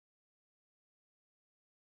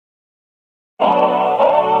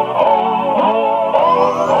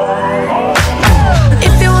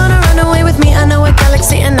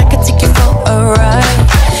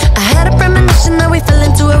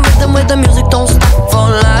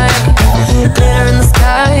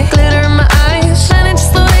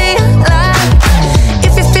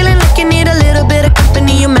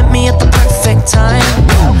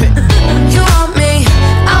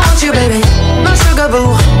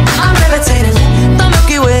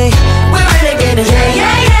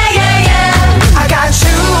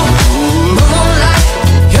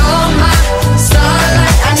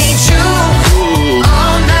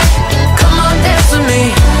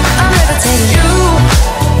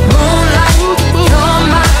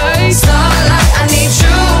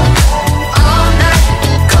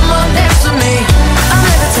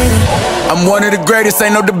one of the greatest,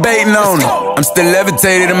 ain't no debating on it. I'm still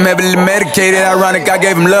levitated, I'm heavily medicated. Ironic, I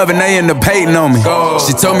gave him love and they end up hating on me.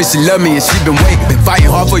 She told me she loved me and she been waiting. Been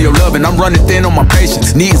fighting hard for your love and I'm running thin on my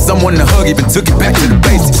patience. Needing someone to hug, even took it back to the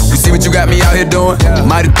basics. You see what you got me out here doing?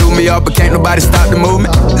 Might've threw me off, but can't nobody stop the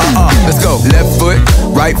movement. Let's go. Left foot,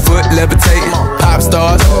 right foot, levitating. Pop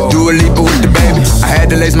stars, do a leap with the baby. I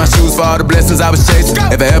had to lace my shoes for all the blessings I was chasing.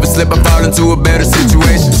 If I ever slip, I fall into a better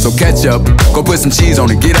situation. So catch up, go put some cheese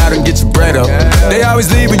on it, get out and get your bread up. They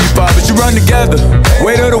always leave when you fall, but you run together.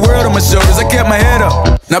 Weight of the world on my shoulders, I kept my head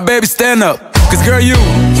up. Now baby, stand up, cause girl, you